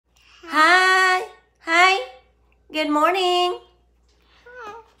good morning.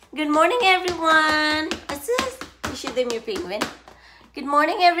 Good morning, everyone. What's this? You should name your penguin. Good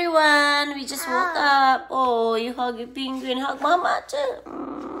morning, everyone. We just woke up. Oh, you hug your penguin. Hug mama too.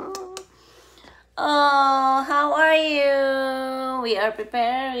 Oh, how are you? We are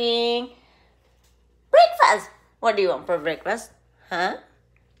preparing breakfast. What do you want for breakfast? Huh?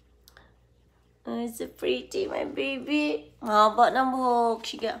 Oh, it's so pretty, my baby. Mahaba ng buhok.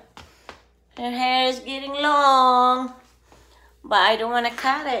 Her hair is getting long. But I don't want to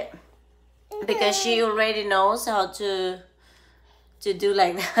cut it. Because she already knows how to do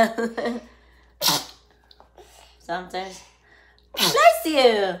like that. Sometimes. Bless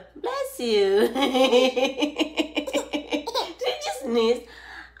you. Bless you. Did you just sneeze?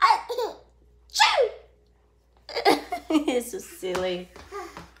 It's so silly.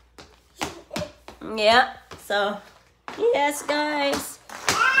 Yeah, so yes, guys.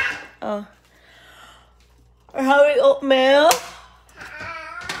 Oh, we're having oatmeal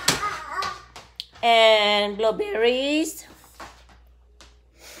and blueberries,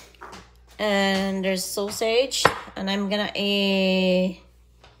 and there's sausage, and I'm gonna eat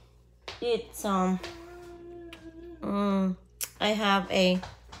some. I have a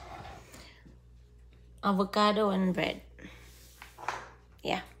avocado and bread.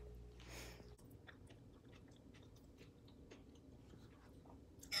 Yeah.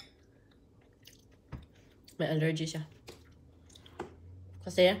 May allergy siya.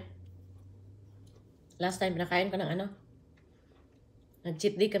 Kasi, last time pinakain ko ng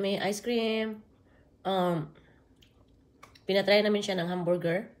nag-cheat day kami, ice cream. Pinatry namin siya ng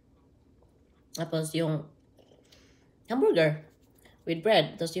hamburger. Tapos yung hamburger with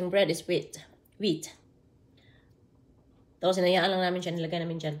bread. Tapos yung bread is wheat. Tapos sinayaan lang namin siya, nilagay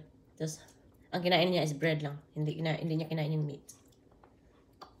namin dyan. Tapos, ang kinain niya is bread lang. Hindi niya kinain yung meat.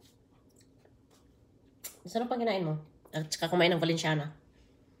 Saan pang kinain mo? At saka kumain ng Valenciana.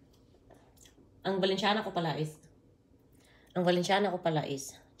 Ang Valenciana ko pala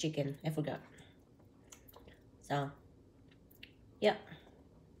is chicken. I forgot. So, yeah.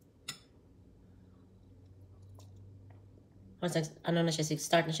 Once na siya,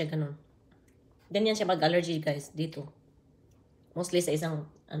 start na siya ganun. Ganyan siya mag-allergy, guys, dito. Mostly sa isang,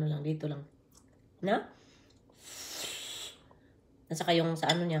 lang, dito lang. Na? At saka yung sa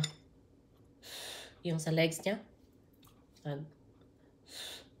niya. Yung sa legs niya.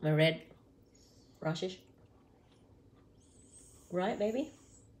 My red rashes. Right, baby?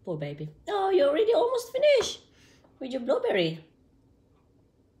 Poor baby. Oh, you already almost finished with your blueberry.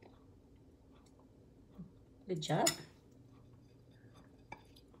 Good job.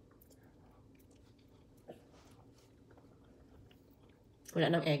 Wala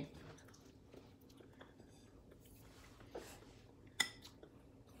ng egg.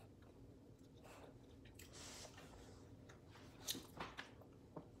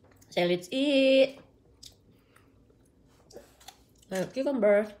 So let's eat.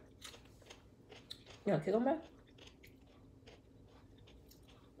 Cucumber. Yeah, cucumber.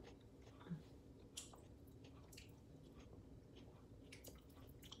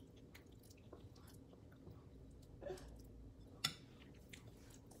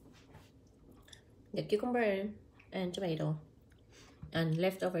 The cucumber and tomato and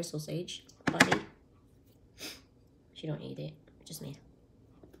leftover sausage body. She don't eat it, just me.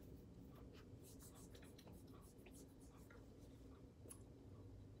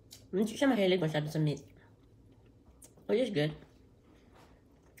 Hindi siya mahilig masyado sa meat. Which is good.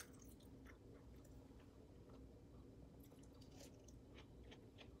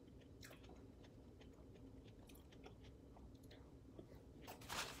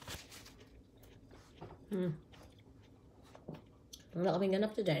 Wala kaming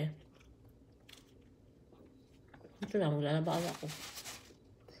ganap today. Ito lang, maglalaba ako.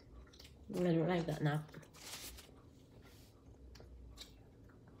 I don't like that nap.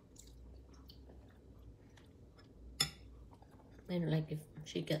 I don't like if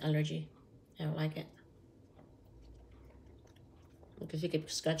she get allergy. I don't like it. Because she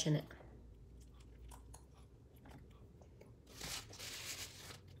keeps scratching it.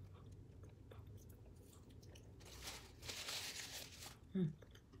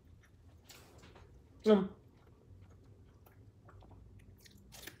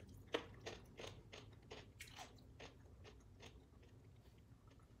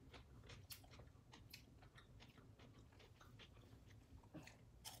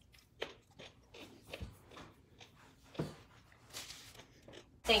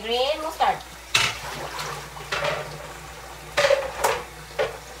 Say green mustard.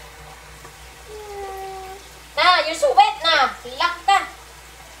 Na, you're so wet na. Lock ka.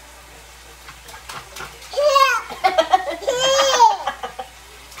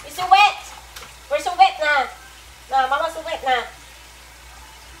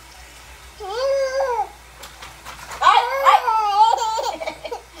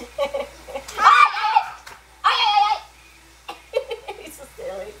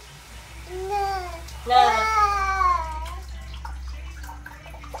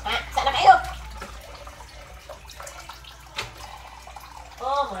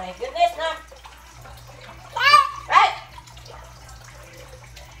 Oh my goodness, no. Right.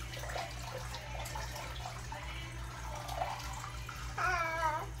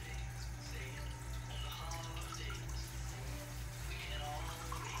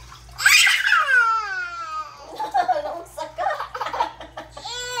 Naunsa ka?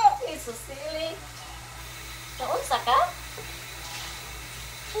 It's so silly. Naunsa ka?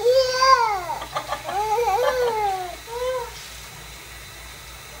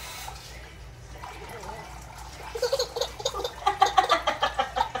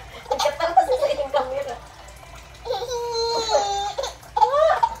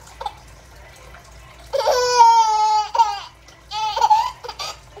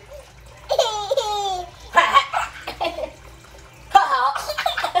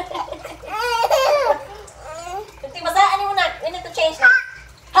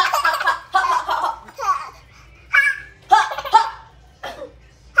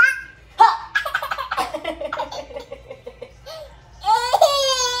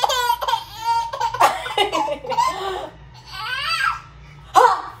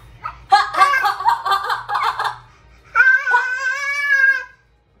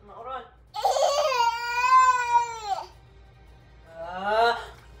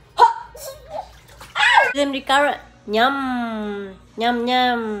 Them recurrent. Yum. Yum,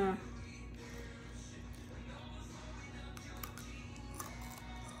 yum.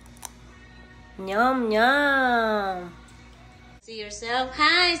 Yum, yum. See yourself.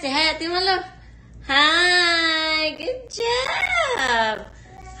 Hi. Say hi, Ate Malo. Hi. Good job.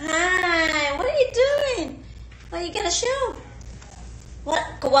 Hi. What are you doing? What are you gonna show?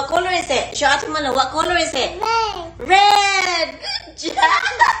 What color is it? Show Ate Malo. What color is it? Red. Red. Good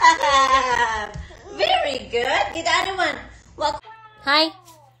job. Very good. Get the other one. What? Hi.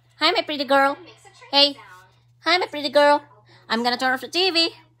 Hi, my pretty girl. Hey. Hi, my pretty girl. I'm gonna turn off the TV.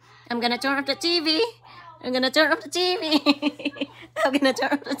 I'm gonna turn off the TV. I'm gonna turn off the TV. I'm gonna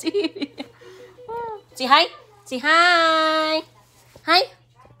turn off the TV. Say hi. Say hi. Hi.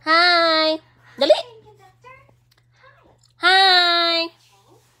 Hi. Dali. Hi.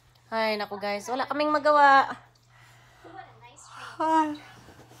 Ay, naku guys. Wala kaming magawa. Hi.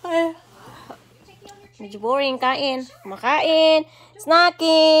 Medyo boring. Kain. Kumakain.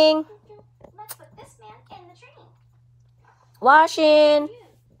 Snacking. Washing.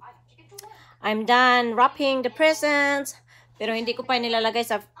 I'm done wrapping the presents. Pero hindi ko pa nilalagay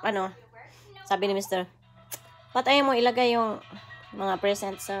sa, sabi ni Mr. Ba't ayaw mo ilagay yung mga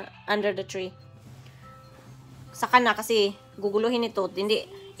presents sa under the tree? Saka na kasi guguluhin ito. Hindi,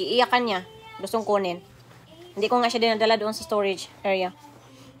 iiyakan niya. Gustong kunin. Hindi ko nga siya dinadala doon sa storage area.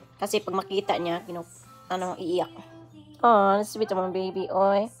 Kasi pag makita niya, iiyak. Oh, sweet naman baby,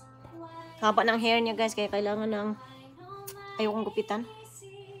 oy. Haba ng hair niya guys, kaya kailangan ng ayokong gupitan.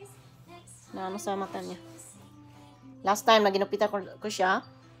 Na sa mata niya. Last time na ginupitan ko siya,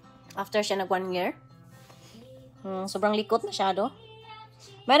 after siya nag 1 year. Sobrang likot masyado.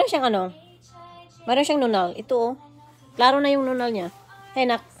 Meron siyang meron siyang nunal. Ito oh. Klaro na yung nunal niya. Hey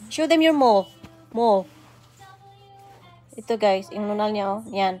nak, show them your mole. Mole. Ito guys, yung nunal niya oh.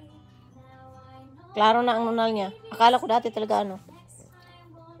 Yan. Klaro na ang nunal niya. Akala ko dati talaga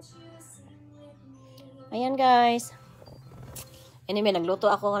Ayan guys. Anyway, nagluto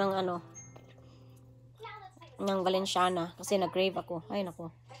ako ng ng Valenciana kasi nag-crave ako. Ay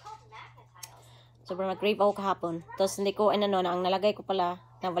nako. Sobrang nag-crave ako kahapon. Tapos hindi ko ang nalagay ko pala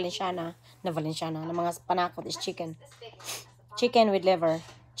na Valenciana, ng mga panakot is chicken. Chicken with liver.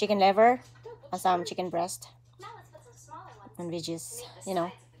 Chicken liver, some chicken breast. And veggies,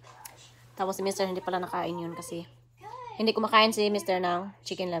 Tapos si Mr. hindi pala nakain yun kasi hindi kumakain si Mr. ng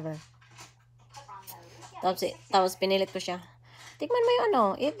chicken liver. Tapos pinilit ko siya. Tikman mo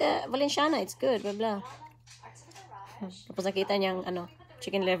yung eat the Valenciana, it's good, blah blah. Tapos nakita niyang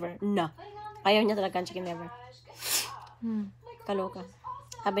chicken liver. No. Ayaw niya talaga ang chicken liver. Kaloka.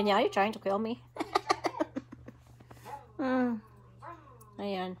 Sabi niya, are you trying to kill me?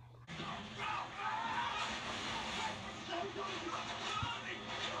 Ayan.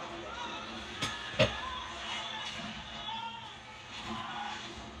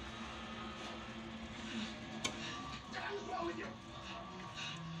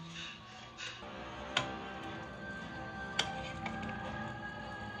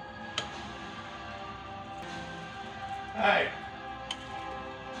 Hey.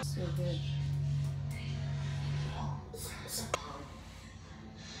 So good.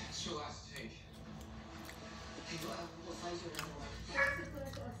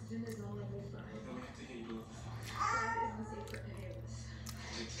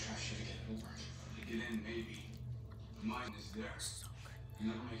 You're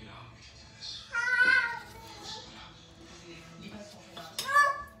not gonna make it out. We can do this.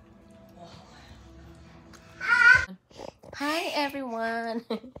 Hi everyone.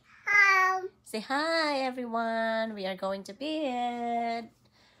 Say hi everyone. We are going to bed.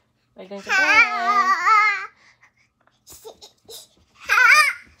 We're going to bed.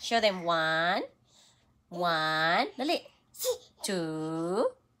 Show them one. Dali. 2,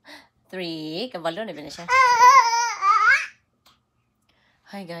 3. Kabalo na ba na siya?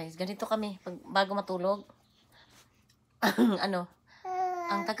 Hi guys, ganito kami bago matulog.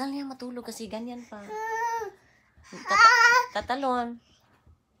 Ang tagal niya matulog kasi ganyan pa. Tatalon.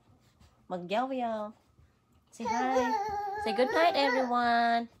 Magyaw-yaw. Say hi. Say good night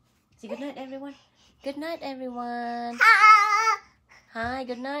everyone. Say good night everyone. Good night everyone. Hi,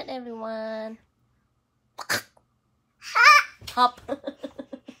 good night everyone. Hop.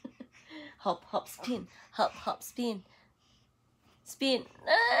 Hop, spin. Hop, spin. Spin.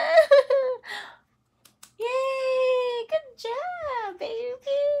 Yay! Good job,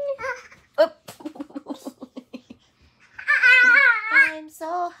 baby. Oop. I'm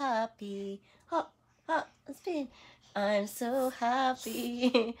so happy. Hop, spin. I'm so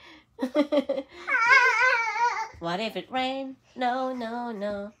happy. What if it rain? No.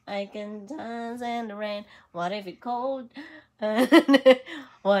 I can dance in the rain. What if it cold?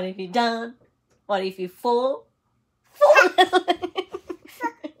 What if you down? What if you fall?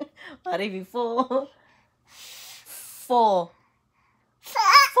 What if you fall? Fall.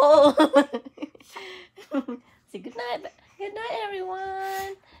 Say good night. Good night,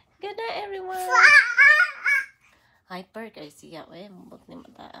 everyone. Good night, everyone. Hyper kay siya. Mabot ni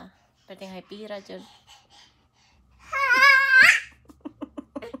mata. Pwedeng hypera dyan.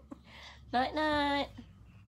 Night.